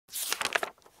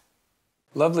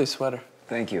Lovely sweater.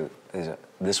 Thank you.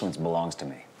 This one belongs to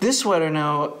me. This sweater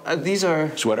now, these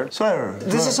are... Sweater? Sweater.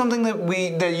 This is something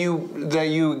that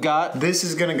you got? This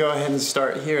is gonna go ahead and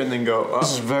start here and then go up.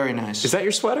 This is very nice. Is that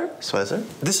your sweater? Sweater?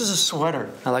 This is a sweater.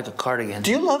 I like a cardigan.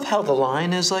 Do you love how the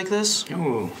line is like this?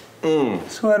 Ooh.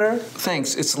 Sweater?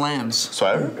 Thanks, it's lambs.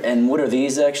 Sweater? And what are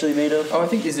these actually made of? Oh, I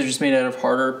think these are just made out of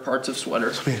harder parts of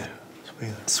sweater. Sweater.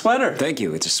 Sweater. Thank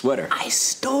you. It's a sweater. I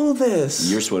stole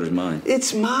this. Your sweater's mine.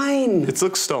 It's mine. It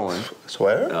looks stolen.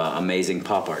 Sweater? Amazing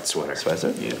pop art sweater. Sweater?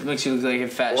 Yeah, it makes you look like you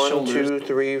have fat 1, shoulders. 2,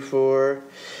 3, 4,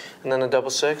 and then a double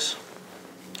 6.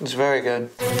 It's very good.